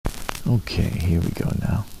Okay, here we go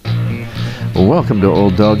now. Well, welcome to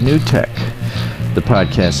Old Dog New Tech, the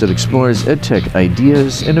podcast that explores EdTech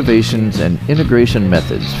ideas, innovations, and integration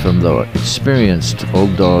methods from the experienced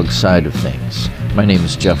old dog side of things. My name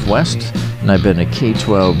is Jeff West, and I've been a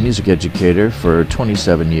K-12 music educator for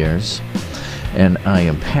 27 years, and I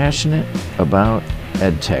am passionate about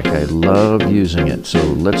EdTech. I love using it, so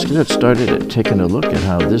let's get started at taking a look at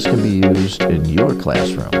how this can be used in your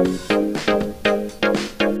classroom.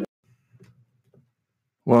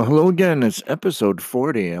 Well, hello again. It's episode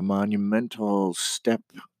 40, a monumental step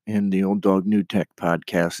in the Old Dog New Tech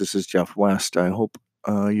podcast. This is Jeff West. I hope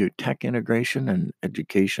your tech integration and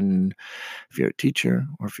education, if you're a teacher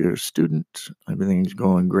or if you're a student, everything's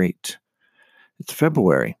going great. It's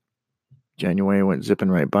February. January went zipping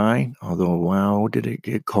right by, although, wow, did it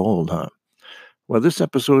get cold, huh? Well, this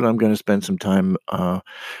episode, I'm going to spend some time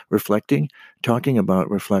reflecting, talking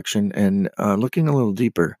about reflection, and looking a little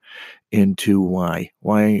deeper into why.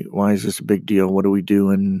 Why is this a big deal? What do we do,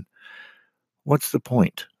 and what's the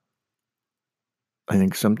point? I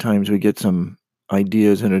think sometimes we get some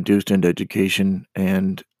ideas introduced into education,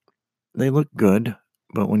 and they look good,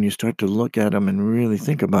 but when you start to look at them and really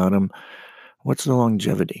think about them, what's the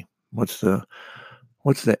longevity? What's the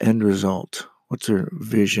end result? What's their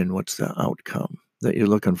vision? What's the outcome that you're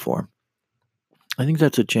looking for? I think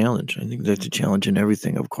that's a challenge. I think that's a challenge in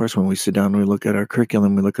everything. Of course, when we sit down and we look at our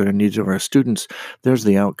curriculum, we look at our needs of our students, there's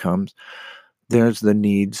the outcomes, there's the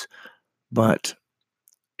needs, but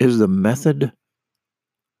is the method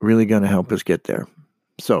really going to help us get there?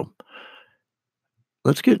 So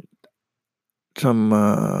let's get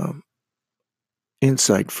some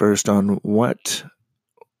insight first on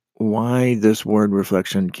why this word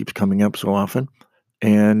reflection keeps coming up so often,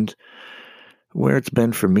 and where it's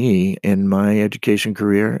been for me in my education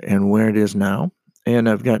career and where it is now. And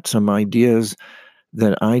I've got some ideas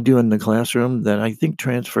that I do in the classroom that I think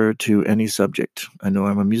transfer to any subject. I know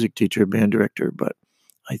I'm a music teacher, band director, but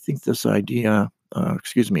I think this ideas,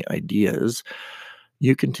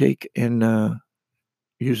 you can take and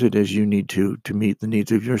use it as you need to meet the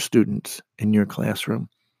needs of your students in your classroom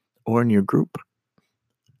or in your group.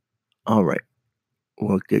 All right,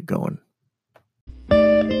 we'll get going.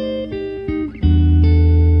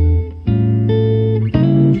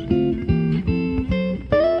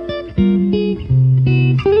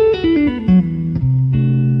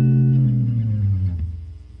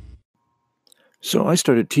 So I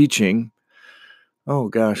started teaching.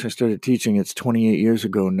 I started teaching. It's 28 years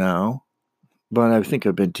ago now. But I think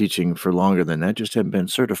I've been teaching for longer than that. Just haven't been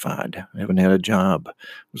certified. I haven't had a job. I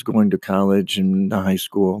was going to college and high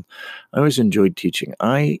school. I always enjoyed teaching.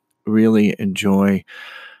 I really enjoy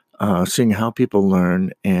seeing how people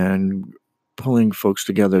learn and pulling folks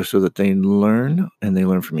together so that they learn and they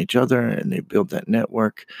learn from each other and they build that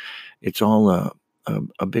network. It's all a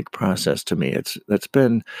big process to me. That's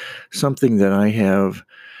been something that I have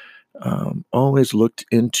always looked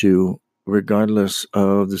into regardless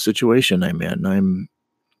of the situation I'm in. I'm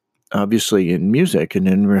obviously in music and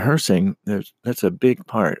in rehearsing. That's a big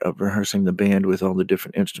part of rehearsing the band with all the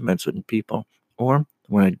different instruments and people. Or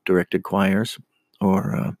when I directed choirs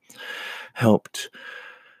or helped,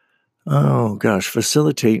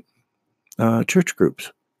 facilitate church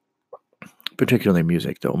groups, particularly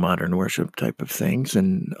music, though, modern worship type of things,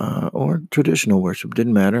 and or traditional worship,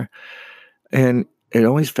 didn't matter. And it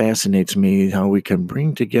always fascinates me how we can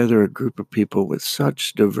bring together a group of people with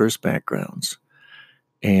such diverse backgrounds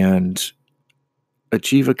and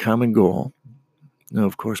achieve a common goal. Now,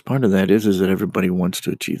 of course, part of that is that everybody wants to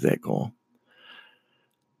achieve that goal.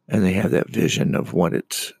 And they have that vision of what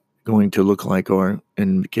it's going to look like, or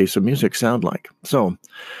in the case of music, sound like. So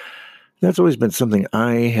that's always been something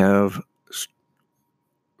I have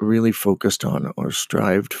really focused on or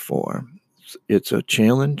strived for. It's a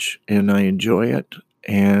challenge, and I enjoy it.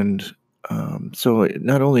 And so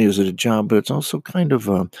not only is it a job, but it's also kind of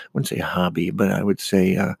I wouldn't say a hobby, but I would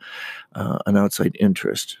say an outside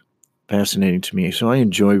interest. Fascinating to me. So I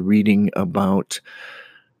enjoy reading about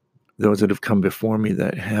those that have come before me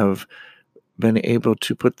that have been able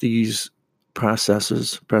to put these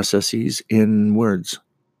processes in words.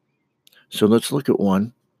 So let's look at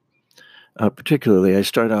one. Particularly, I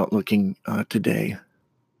start out looking today,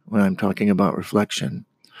 when I'm talking about reflection,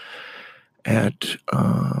 at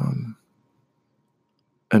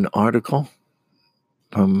an article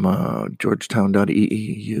from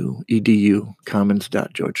Georgetown.edu,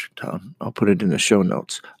 commons.georgetown. I'll put it in the show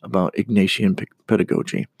notes, about Ignatian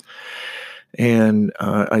pedagogy. And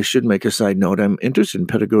I should make a side note. I'm interested in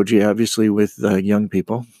pedagogy, obviously, with young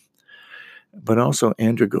people, but also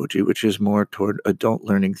andragogy, which is more toward adult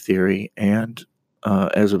learning theory, and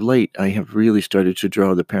as of late, I have really started to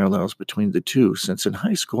draw the parallels between the two, since in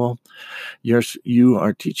high school, you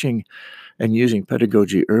are teaching and using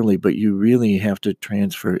pedagogy early, but you really have to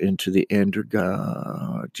transfer into the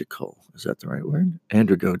andragogical. Is that the right word?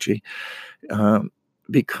 Andragogy.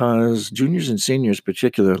 Because juniors and seniors,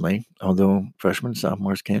 particularly, although freshmen and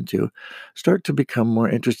sophomores can too, start to become more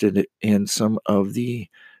interested in some of the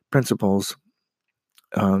principles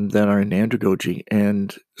that are in andragogy,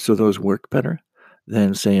 and so those work better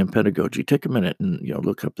than, say, in pedagogy. Take a minute and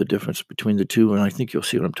look up the difference between the two, and I think you'll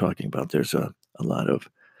see what I'm talking about. There's a lot of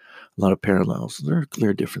parallels. There are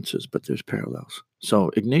clear differences, but there's parallels.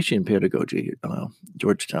 So Ignatian pedagogy,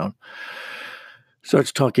 Georgetown,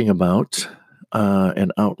 starts talking about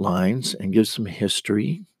and outlines and gives some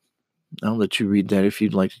history. I'll let you read that if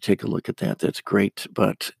you'd like to take a look at that. That's great.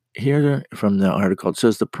 But here from the article, it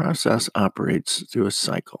says the process operates through a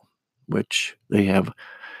cycle, which they have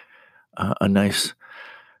a nice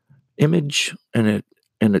image in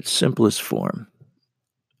its simplest form.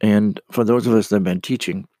 And for those of us that have been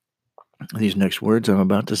teaching, these next words I'm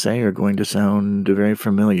about to say are going to sound very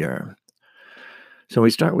familiar. So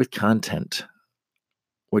we start with content,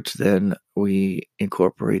 which then we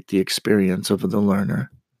incorporate the experience of the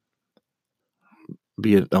learner,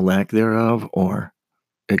 be it a lack thereof or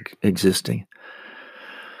existing.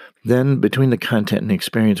 Then between the content and the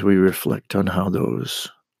experience, we reflect on how those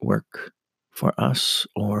work for us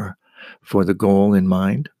or for the goal in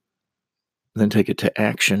mind. Then take it to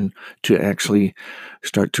action to actually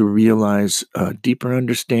start to realize a deeper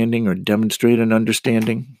understanding or demonstrate an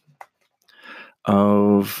understanding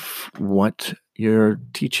of what you're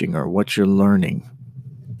teaching or what you're learning.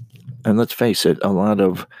 And let's face it, a lot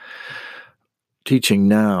of teaching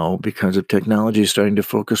now, because of technology, is starting to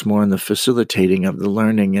focus more on the facilitating of the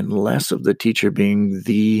learning and less of the teacher being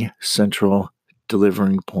the central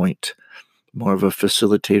delivering point, more of a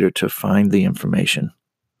facilitator to find the information.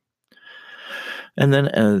 And then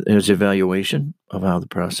there's evaluation of how the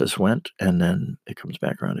process went, and then it comes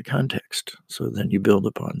back around to context. So then you build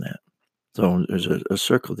upon that. So there's a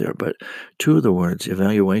circle there, but two of the words,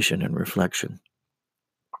 evaluation and reflection,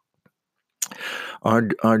 are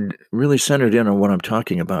really centered in on what I'm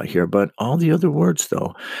talking about here. But all the other words,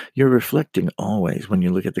 though, you're reflecting always when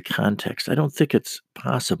you look at the context. I don't think it's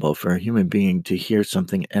possible for a human being to hear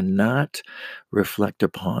something and not reflect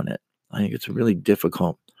upon it. I think it's really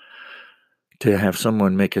difficult to have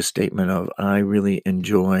someone make a statement of, I really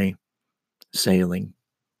enjoy sailing,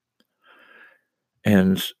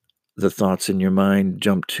 and the thoughts in your mind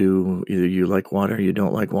jump to either you like water, you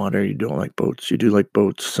don't like water, you don't like boats, you do like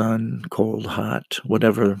boats, sun, cold, hot,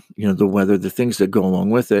 whatever, the weather, the things that go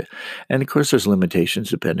along with it. And of course, there's limitations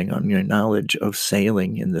depending on your knowledge of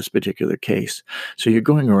sailing in this particular case. So you're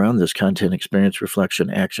going around this content, experience, reflection,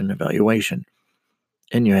 action, evaluation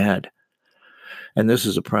in your head. And this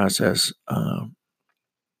is a process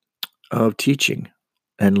of teaching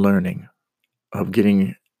and learning, of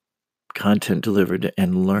getting content delivered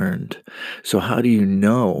and learned. So how do you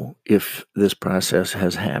know if this process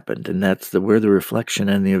has happened? And that's where the reflection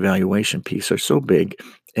and the evaluation piece are so big,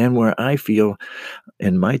 and where I feel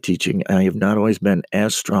in my teaching I have not always been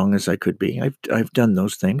as strong as I could be. I've done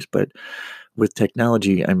those things, but with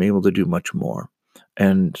technology I'm able to do much more.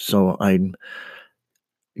 And so I'm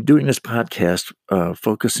doing this podcast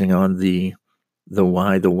focusing on the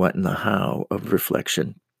why, the what, and the how of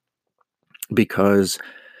reflection, because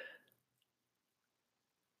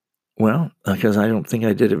I don't think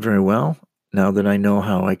I did it very well. Now that I know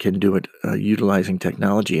how I can do it utilizing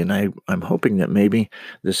technology, and I'm hoping that maybe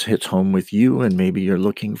this hits home with you, and maybe you're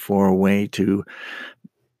looking for a way to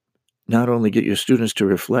not only get your students to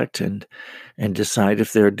reflect and decide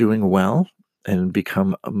if they're doing well and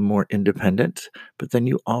become more independent, but then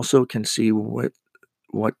you also can see what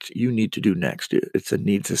you need to do next. It's a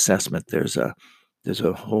needs assessment. There's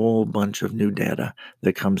a whole bunch of new data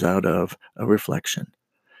that comes out of a reflection.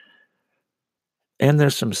 And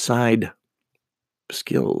there's some side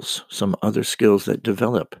skills, some other skills that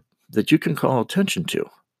develop that you can call attention to.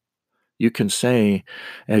 You can say,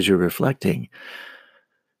 as you're reflecting,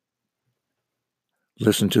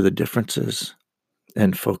 listen to the differences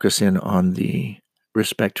and focus in on the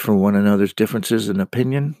respect for one another's differences in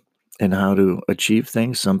opinion and how to achieve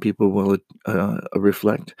things. Some people will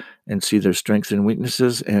reflect and see their strengths and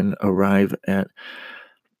weaknesses and arrive at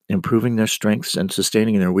improving their strengths and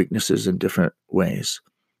sustaining their weaknesses in different ways.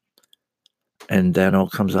 And that all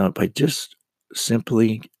comes out by just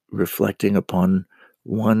simply reflecting upon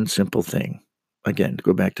one simple thing. Again, to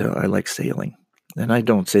go back to, I like sailing. And I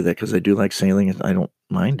don't say that because I do like sailing and I don't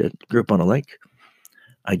mind it. Grew up on a lake.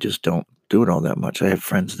 I just don't do it all that much. I have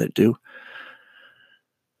friends that do.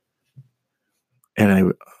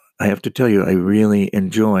 And I have to tell you, I really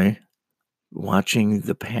enjoy watching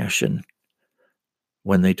the passion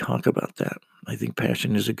when they talk about that. I think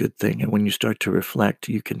passion is a good thing. And when you start to reflect,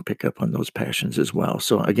 you can pick up on those passions as well.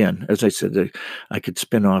 So again, as I said, I could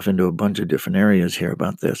spin off into a bunch of different areas here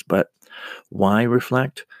about this, but why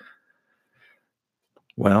reflect?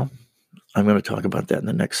 Well, I'm going to talk about that in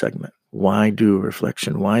the next segment. Why do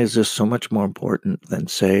reflection? Why is this so much more important than,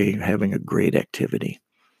 say, having a great activity?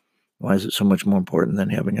 Why is it so much more important than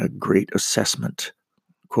having a great assessment,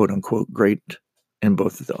 quote unquote, great in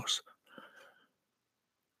both of those?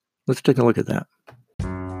 Let's take a look at that.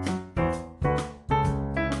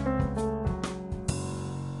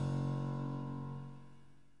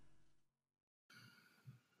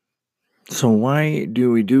 So why do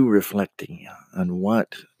we do reflecting on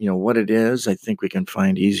what it is? I think we can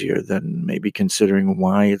find easier than maybe considering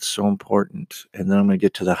why it's so important. And then I'm going to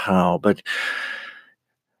get to the how. But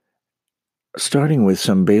starting with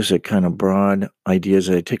some basic kind of broad ideas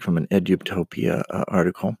that I take from an Edutopia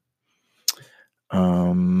article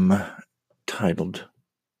titled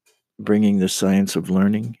Bringing the Science of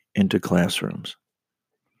Learning into Classrooms.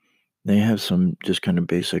 They have some just kind of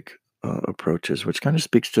basic approaches, which kind of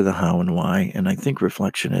speaks to the how and why. And I think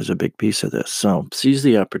reflection is a big piece of this. So seize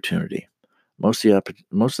the opportunity. Most of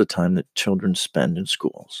the time that children spend in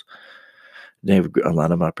schools, they have a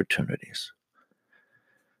lot of opportunities.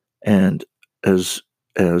 And as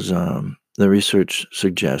the research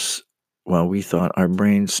suggests, while we thought our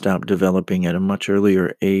brains stopped developing at a much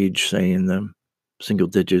earlier age, say in the single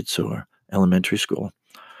digits or elementary school,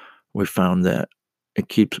 we found that it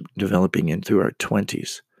keeps developing in through our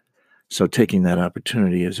 20s. So taking that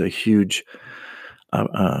opportunity is a huge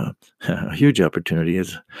opportunity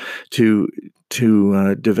is to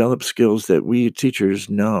develop skills that we teachers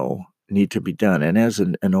know need to be done. And as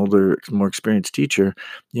an older, more experienced teacher,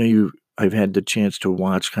 I've had the chance to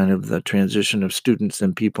watch kind of the transition of students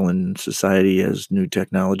and people in society as new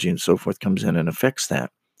technology and so forth comes in and affects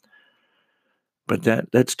that. But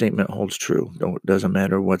that statement holds true. It doesn't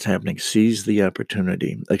matter what's happening. Seize the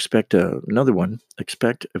opportunity. Expect another one.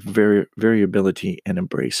 Expect variability and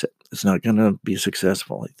embrace it. It's not going to be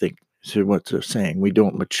successful, I think. So what they're saying, we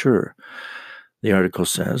don't mature, the article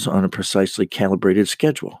says, on a precisely calibrated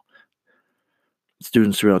schedule.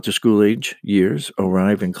 Students throughout the school age years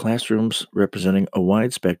arrive in classrooms representing a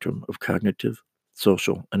wide spectrum of cognitive,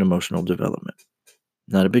 social, and emotional development.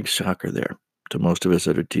 Not a big shocker there to most of us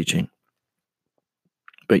that are teaching.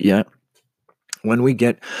 But yet, when we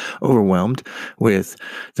get overwhelmed with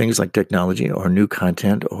things like technology or new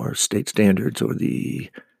content or state standards or the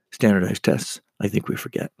standardized tests, I think we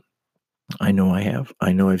forget. I know I have.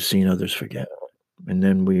 I know I've seen others forget. And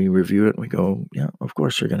then we review it and we go, yeah, of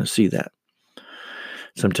course you're going to see that.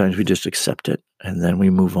 Sometimes we just accept it and then we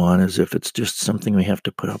move on as if it's just something we have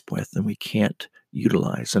to put up with and we can't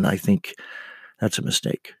utilize. And I think that's a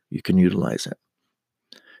mistake. You can utilize it.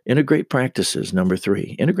 Integrate practices, number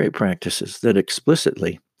 3. Integrate practices that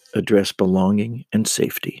explicitly address belonging and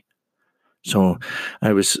safety. So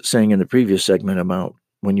I was saying in the previous segment about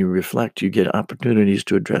when you reflect, you get opportunities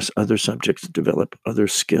to address other subjects, develop other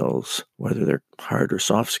skills, whether they're hard or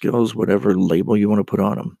soft skills, whatever label you want to put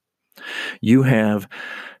on them. You have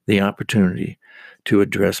the opportunity to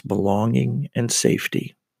address belonging and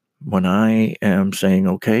safety. When I am saying,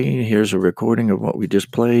 okay, here's a recording of what we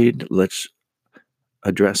just played, let's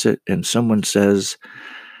address it, and someone says,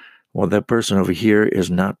 well, that person over here is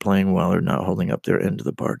not playing well or not holding up their end of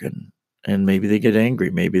the bargain. And maybe they get angry.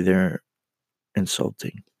 Maybe they're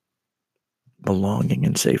insulting. Belonging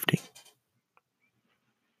and safety.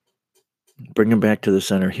 Bring them back to the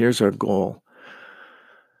center. Here's our goal.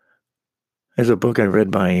 There's a book I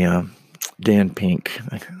read by Dan Pink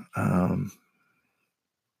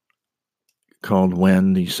called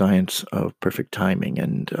When, the Science of Perfect Timing.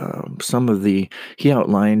 And he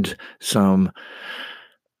outlined some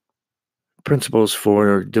principles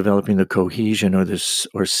for developing the cohesion or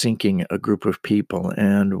syncing a group of people.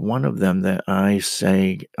 And one of them that I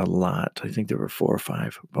say a lot, I think there were 4 or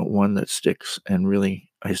 5, but one that sticks and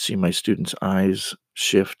really I see my students' eyes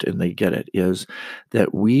shift and they get it, is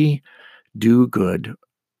that we feel good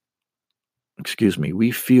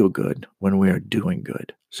when we are doing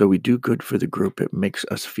good. So we do good for the group. It makes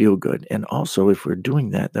us feel good. And also, if we're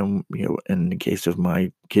doing that, then, in the case of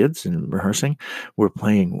my kids in rehearsing, we're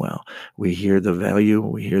playing well. We hear the value,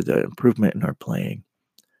 we hear the improvement in our playing.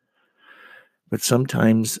 But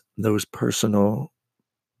sometimes those personal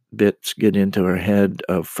bits get into our head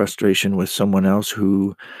of frustration with someone else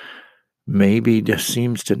who maybe just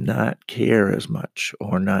seems to not care as much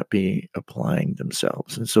or not be applying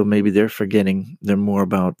themselves. And so maybe they're forgetting they're more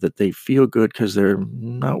about that they feel good because they're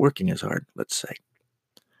not working as hard, let's say.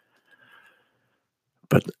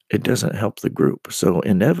 But it doesn't help the group. So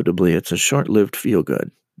inevitably, it's a short-lived feel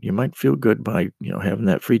good. You might feel good by, having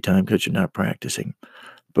that free time because you're not practicing.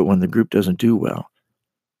 But when the group doesn't do well,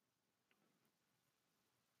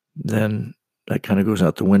 then that kind of goes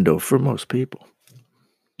out the window for most people.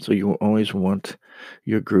 So you always want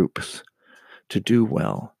your groups to do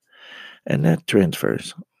well. And that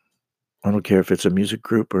transfers. I don't care if it's a music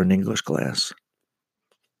group or an English class.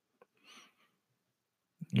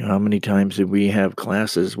 How many times did we have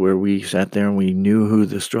classes where we sat there and we knew who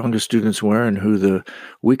the strongest students were and who the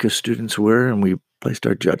weakest students were, and we placed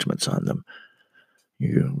our judgments on them?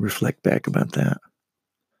 You reflect back about that.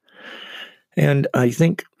 And I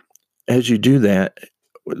think as you do that,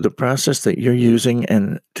 the process that you're using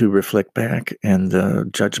and to reflect back and the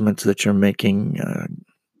judgments that you're making,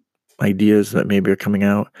 ideas that maybe are coming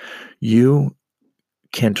out, you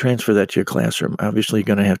can transfer that to your classroom. Obviously, you're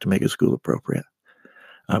going to have to make it school appropriate.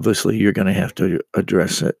 Obviously, you're going to have to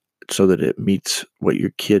address it so that it meets where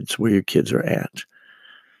your kids are at.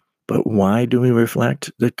 But why do we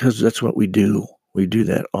reflect? Because that's what we do. We do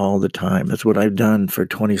that all the time. That's what I've done for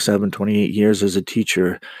 27, 28 years as a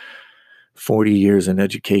teacher, 40 years in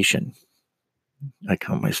education. I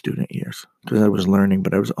count my student years because I was learning,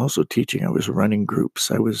 but I was also teaching. I was running groups.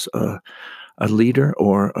 I was a leader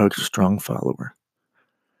or a strong follower.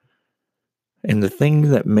 And the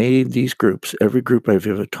thing that made these groups, every group I've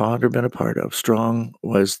ever taught or been a part of, strong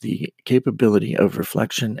was the capability of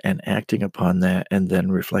reflection and acting upon that and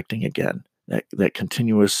then reflecting again. That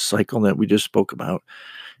continuous cycle that we just spoke about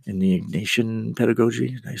in the Ignatian pedagogy.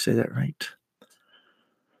 Did I say that right?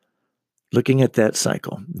 Looking at that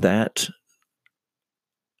cycle, that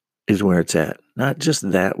is where it's at. Not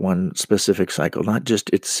just that one specific cycle, not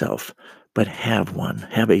just itself, but have one.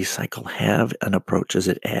 Have a cycle. Have an approach. Is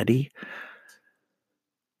it Addy?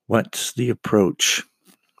 What's the approach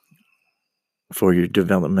for your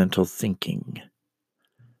developmental thinking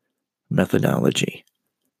methodology?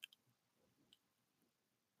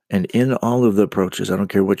 And in all of the approaches, I don't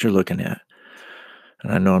care what you're looking at,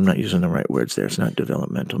 and I know I'm not using the right words there. It's not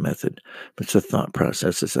developmental method, but it's a thought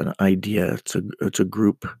process. It's an idea. It's a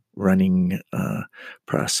group running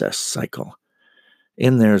process cycle.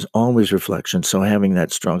 In there's always reflection. So having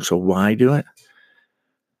that strong. So why do it?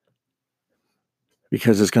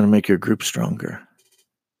 Because it's going to make your group stronger.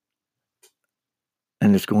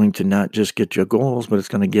 And it's going to not just get your goals, but it's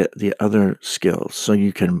going to get the other skills. So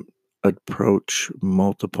you can approach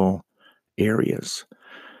multiple areas.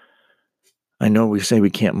 I know we say we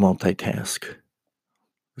can't multitask.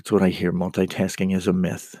 That's what I hear. Multitasking is a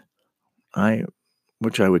myth.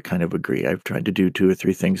 Which I would kind of agree. I've tried to do 2 or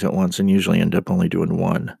 3 things at once and usually end up only doing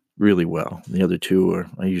one really well. The other 2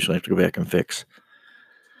 I usually have to go back and fix.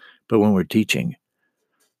 But when we're teaching,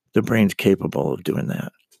 the brain's capable of doing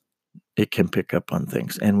that. It can pick up on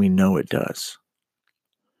things, and we know it does.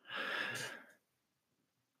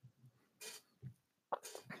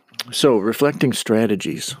 So reflecting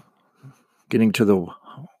strategies, getting to the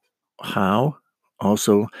how,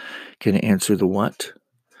 also can answer the what.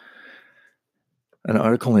 An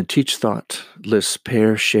article in Teach Thought lists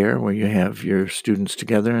pair share, where you have your students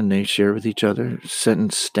together and they share with each other,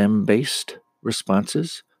 sentence stem-based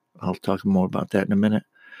responses. I'll talk more about that in a minute.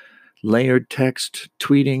 Layered text,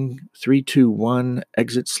 tweeting, 3-2-1,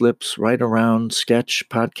 exit slips, right around, sketch,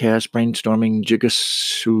 podcast, brainstorming,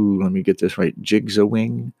 let me get this right,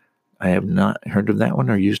 Jigsaw-wing. I have not heard of that one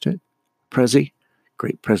or used it. Prezi,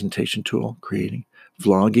 great presentation tool, creating.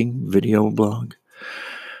 Vlogging, video blog.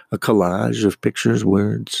 A collage of pictures,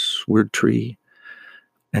 words, word tree,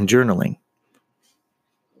 and journaling.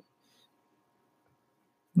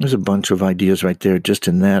 There's a bunch of ideas right there just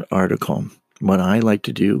in that article. What I like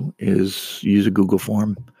to do is use a Google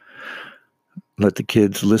form, let the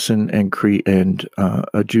kids listen and create and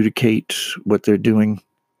adjudicate what they're doing,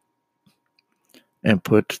 and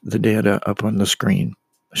put the data up on the screen.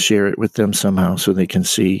 Share it with them somehow so they can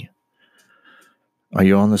see. Are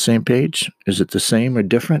you on the same page? Is it the same or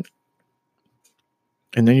different?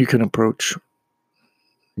 And then you can approach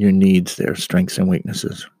your needs, their strengths and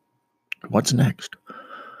weaknesses. What's next?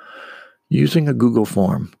 Using a Google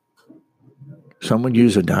form. Some would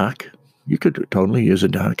use a doc. You could totally use a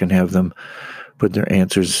doc and have them put their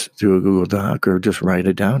answers through a Google Doc or just write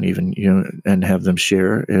it down even, and have them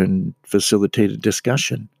share and facilitate a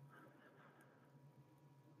discussion.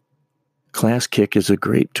 ClassKick is a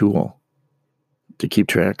great tool to keep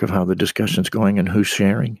track of how the discussion's going and who's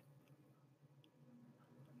sharing.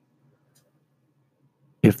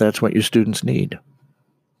 if that's what your students need.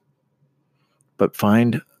 But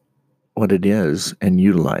find what it is and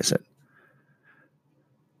utilize it.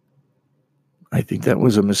 I think that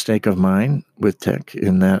was a mistake of mine with tech,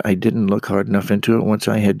 in that I didn't look hard enough into it once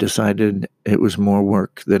I had decided it was more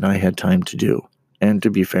work than I had time to do. And to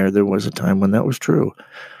be fair, there was a time when that was true.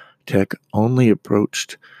 Tech only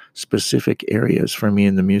approached specific areas for me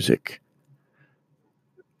in the music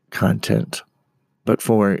content. But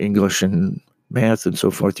for English and math and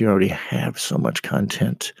so forth, you already have so much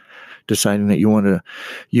content. Deciding that you want to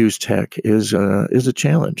use tech is a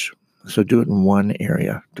challenge. So do it in one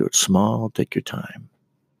area. Do it small. Take your time.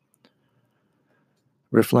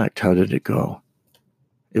 Reflect. How did it go?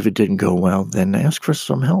 If it didn't go well, then ask for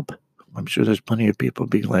some help. I'm sure there's plenty of people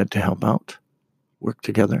be glad to help out. Work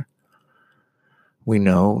together. We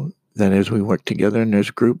know that as we work together and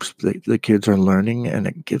there's groups, the kids are learning, and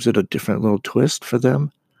it gives it a different little twist for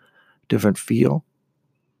them, different feel.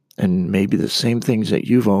 And maybe the same things that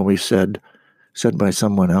you've always said by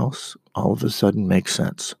someone else, all of a sudden makes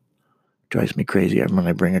sense. Drives me crazy when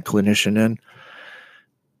I bring a clinician in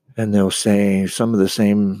and they'll say some of the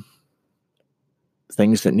same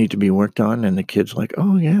things that need to be worked on, and the kid's like,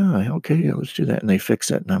 oh yeah, okay, let's do that, and they fix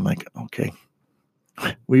it, and I'm like, okay,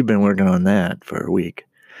 we've been working on that for a week,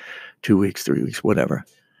 2 weeks, 3 weeks, whatever.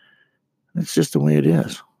 It's just the way it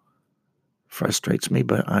is. Frustrates me,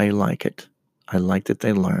 but I like it. I like that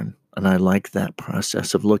they learn, and I like that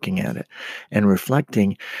process of looking at it. And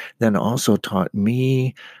reflecting then also taught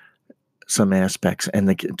me some aspects,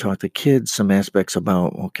 and taught the kids some aspects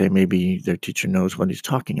about, okay, maybe their teacher knows what he's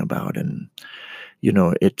talking about. And,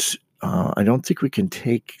 it's, I don't think we can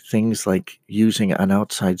take things like using an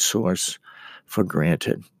outside source for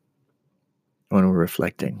granted when we're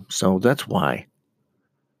reflecting. So that's why,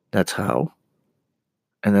 that's how,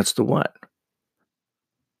 and that's the what.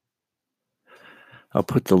 I'll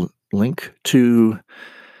put the link to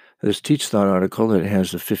this Teach Thought article that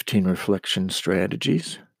has the 15 reflection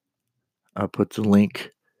strategies. I'll put the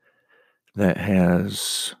link that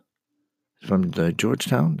has from the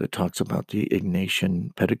Georgetown that talks about the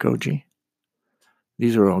Ignatian pedagogy.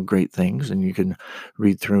 These are all great things, and you can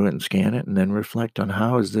read through it and scan it and then reflect on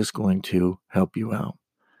how is this going to help you out.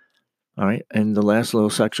 All right, and the last little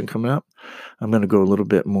section coming up, I'm going to go a little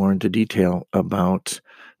bit more into detail about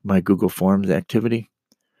my Google Forms activity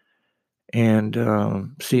and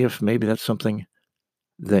see if maybe that's something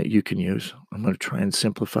that you can use. I'm going to try and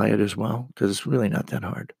simplify it as well, because it's really not that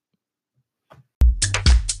hard.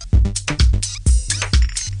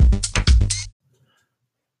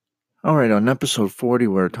 All right, on episode 40,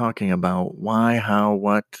 we're talking about why, how,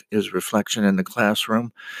 what is reflection in the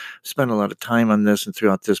classroom. Spent a lot of time on this and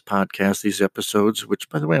throughout this podcast, these episodes, which,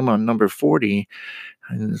 by the way, I'm on number 40.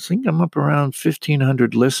 I think I'm up around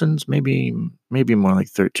 1,500 listens, maybe more like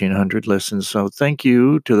 1,300 listens. So thank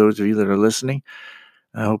you to those of you that are listening.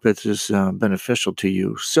 I hope it is beneficial to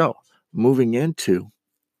you. So moving into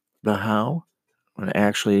the how, and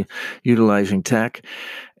actually utilizing tech,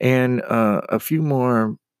 and a few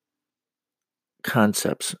more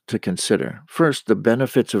concepts to consider. First, the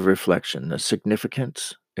benefits of reflection, the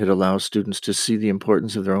significance. It allows students to see the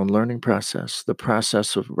importance of their own learning process, the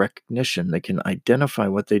process of recognition. They can identify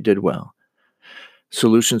what they did well.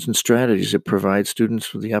 Solutions and strategies. It provides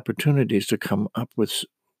students with the opportunities to come up with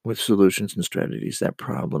solutions and strategies, that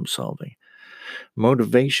problem solving.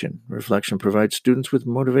 Motivation. Reflection provides students with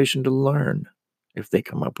motivation to learn. If they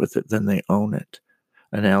come up with it, then they own it.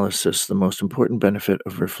 Analysis. The most important benefit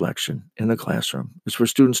of reflection in the classroom is for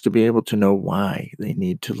students to be able to know why they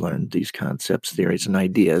need to learn these concepts, theories, and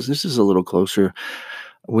ideas. This is a little closer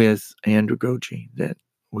with andragogy, that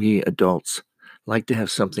we adults like to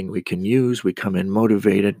have something we can use. We come in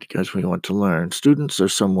motivated because we want to learn. Students are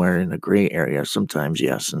somewhere in a gray area. Sometimes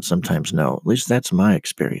yes, and sometimes no. At least that's my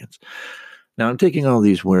experience. Now, I'm taking all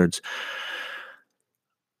these words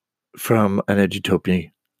from an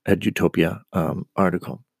Edutopia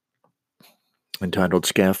article entitled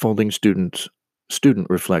Scaffolding Student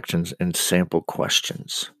Reflections and Sample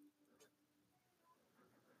Questions.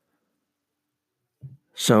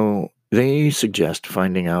 So they suggest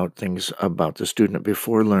finding out things about the student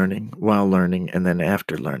before learning, while learning, and then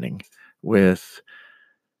after learning with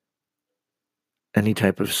any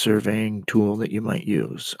type of surveying tool that you might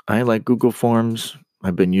use. I like Google Forms.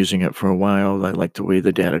 I've been using it for a while. I like the way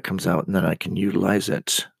the data comes out, and then I can utilize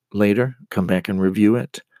it later, come back and review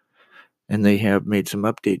it. And they have made some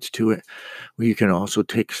updates to it where you can also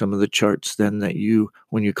take some of the charts then that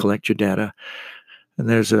when you collect your data, and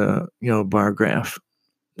there's a bar graph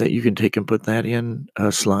that you can take and put that in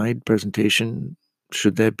a slide presentation,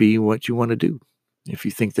 should that be what you want to do, if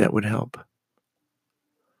you think that would help.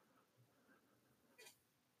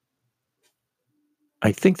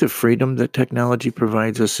 I think the freedom that technology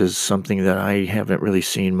provides us is something that I haven't really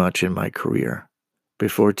seen much in my career.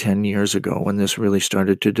 Before 10 years ago, when this really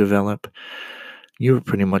started to develop, you were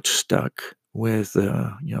pretty much stuck with,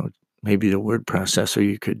 maybe the word processor.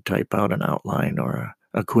 You could type out an outline or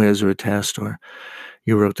a quiz or a test, or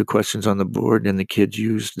you wrote the questions on the board and the kids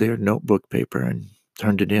used their notebook paper and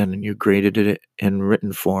turned it in, and you graded it in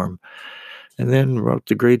written form, and then wrote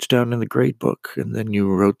the grades down in the grade book, and then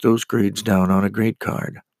you wrote those grades down on a grade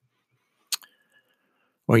card.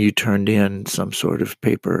 Or you turned in some sort of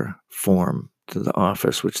paper form to the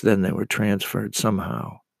office, which then they were transferred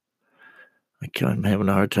somehow. I'm having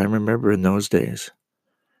a hard time remembering those days.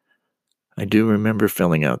 I do remember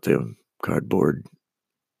filling out the cardboard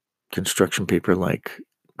construction paper like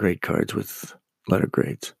grade cards with letter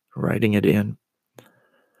grades, writing it in,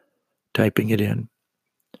 typing it in.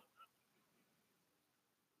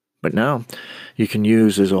 But now you can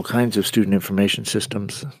there's all kinds of student information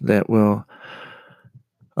systems that will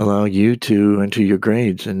allow you to enter your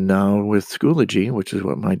grades. And now with Schoology, which is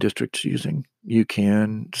what my district's using, you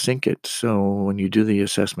can sync it. So when you do the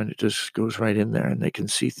assessment, it just goes right in there, and they can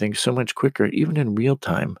see things so much quicker, even in real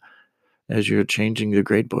time, as you're changing the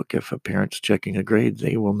grade book. If a parent's checking a grade,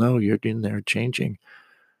 they will know you're in there changing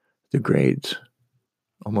the grades,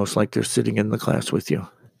 almost like they're sitting in the class with you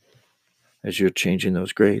as you're changing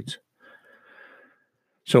those grades.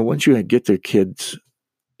 So once you get your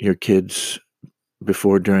kids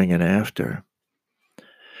before, during, and after,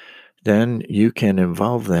 then you can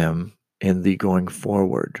involve them in the going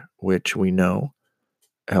forward, which we know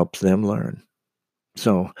helps them learn.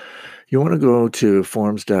 So you want to go to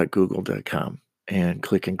forms.google.com and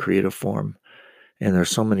click and create a form. And there's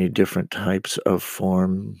so many different types of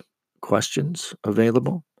form questions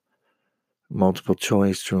available. Multiple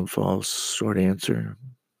choice, true and false, short answer,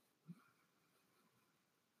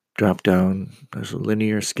 drop down. There's a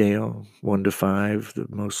linear scale, 1 to 5.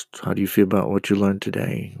 How do you feel about what you learned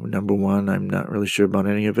today? Number 1, I'm not really sure about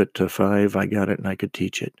any of it, to 5, I got it and I could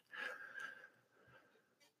teach it.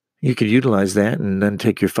 You could utilize that and then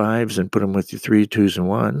take your 5s and put them with your 3, 2s, and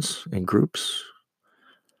 1s in groups.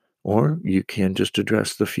 Or you can just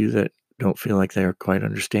address the few that don't feel like they're quite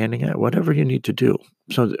understanding it, whatever you need to do.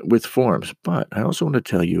 So with forms. But I also want to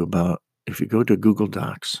tell you about, if you go to Google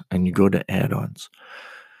Docs and you go to add-ons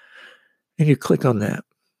and you click on that,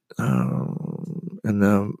 and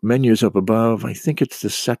the menu's up above. I think it's the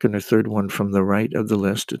second or third one from the right of the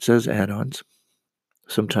list. It says add-ons.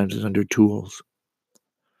 Sometimes it's under tools.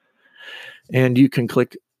 And you can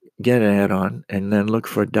click get add-on and then look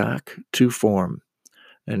for doc to form.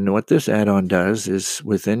 And what this add-on does is,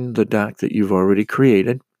 within the doc that you've already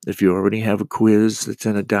created, if you already have a quiz that's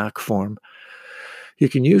in a doc form, you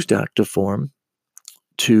can use doc to form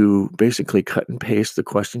to basically cut and paste the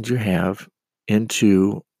questions you have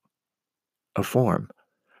into a form.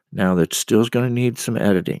 Now, that still is going to need some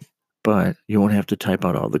editing, but you won't have to type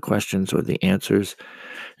out all the questions or the answers.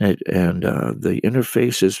 And the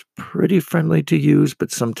interface is pretty friendly to use,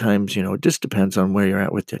 but sometimes, it just depends on where you're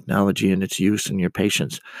at with technology and its use and your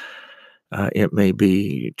patience. It may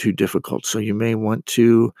be too difficult. So you may want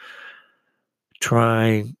to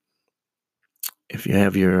try, if you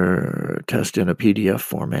have your test in a PDF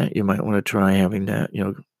format, you might want to try having that,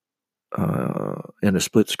 in a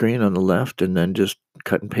split screen on the left, and then just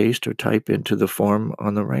cut and paste or type into the form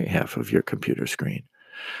on the right half of your computer screen.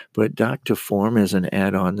 But Doc to Form is an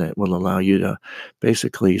add-on that will allow you to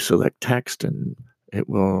basically select text, and it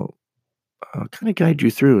will kind of guide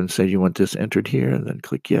you through and say you want this entered here, and then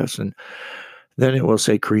click yes. And then it will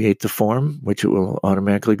say create the form, which it will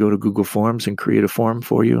automatically go to Google Forms and create a form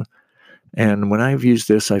for you. And when I've used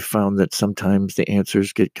this, I've found that sometimes the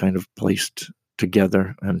answers get kind of placed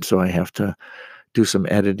together, and so I have to do some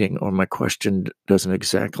editing, or my question doesn't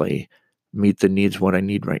exactly meet the needs what I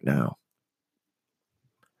need right now.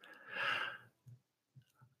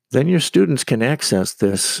 Then your students can access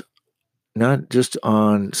this not just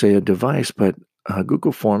on, say, a device, but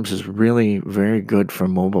Google Forms is really very good for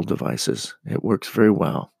mobile devices. It works very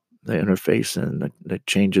well. The interface and it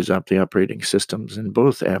changes up the operating systems, and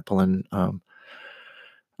both Apple and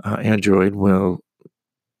Android will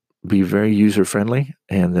be very user-friendly,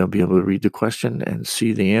 and they'll be able to read the question and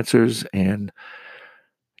see the answers and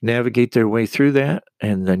navigate their way through that,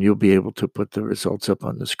 and then you'll be able to put the results up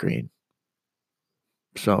on the screen.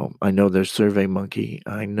 So I know there's SurveyMonkey.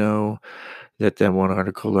 I know that one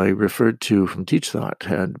article I referred to from TeachThought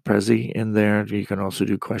had Prezi in there. You can also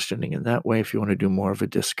do questioning in that way if you want to do more of a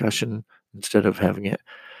discussion instead of having it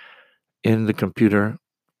in the computer.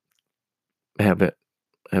 Have a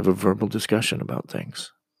verbal discussion about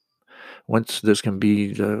things. Once this can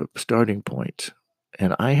be the starting point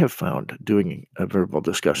And I have found doing a verbal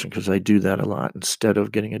discussion, because I do that a lot, instead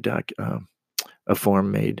of getting a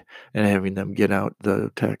form made and having them get out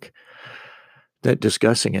the tech, that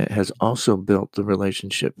discussing it has also built the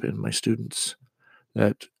relationship in my students,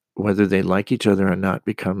 that whether they like each other or not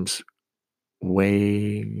becomes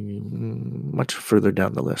way much further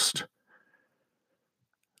down the list,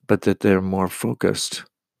 but that they're more focused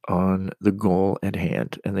on the goal at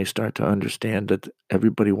hand, and they start to understand that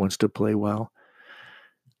everybody wants to play well,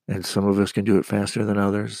 and some of us can do it faster than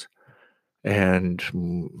others, and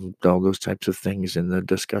all those types of things in the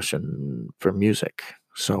discussion for music.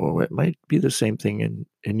 So it might be the same thing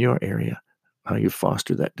in your area, how you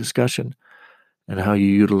foster that discussion and how you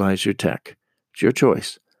utilize your tech. It's your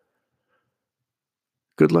choice.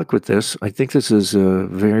 Good luck with this. I think this is a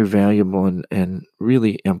very valuable and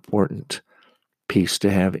really important piece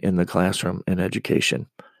to have in the classroom in education.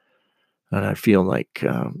 And I feel like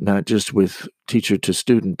not just with teacher to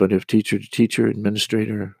student, but if teacher to teacher,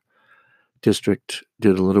 administrator, district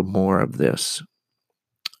did a little more of this,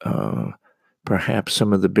 perhaps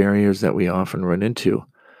some of the barriers that we often run into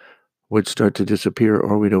would start to disappear,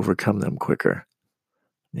 or we'd overcome them quicker.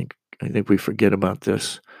 I think we forget about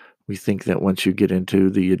this. We think that once you get into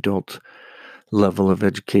the adult level of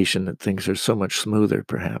education that things are so much smoother,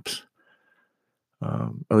 perhaps.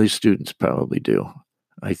 At least students probably do.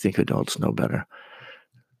 I think adults know better.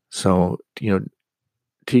 So,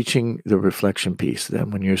 teaching the reflection piece,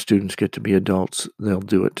 then when your students get to be adults, they'll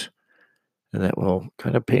do it. And that will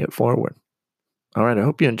kind of pay it forward. All right, I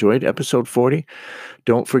hope you enjoyed episode 40.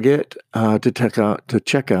 Don't forget to check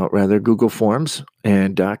out Google Forms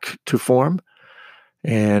and Doc2Form,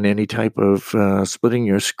 and any type of splitting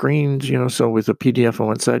your screens, so with a PDF on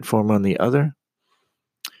one side, form on the other.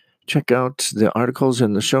 Check out the articles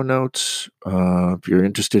in the show notes. If you're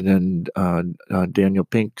interested in Daniel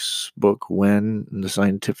Pink's book, When, the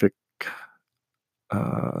Scientific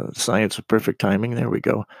Science of Perfect Timing, there we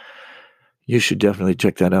go. You should definitely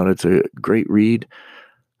check that out. It's a great read.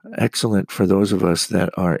 Excellent for those of us that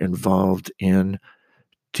are involved in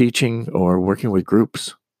teaching or working with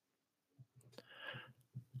groups.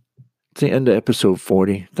 It's the end of episode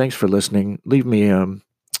 40. Thanks for listening. Leave me a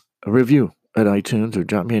review at iTunes, or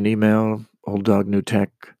drop me an email,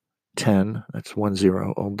 olddognewtech10, that's 10,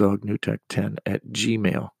 olddognewtech10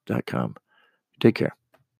 @gmail.com. Take care.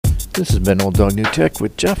 This has been Old Dog New Tech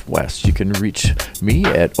with Jeff West. You can reach me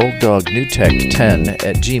at olddognewtech10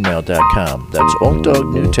 @gmail.com. That's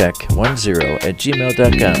olddognewtech10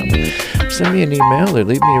 @gmail.com. Send me an email or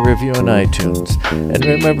leave me a review on iTunes. And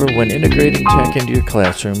remember, when integrating tech into your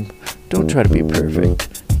classroom, don't try to be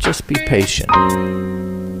perfect. Just be patient.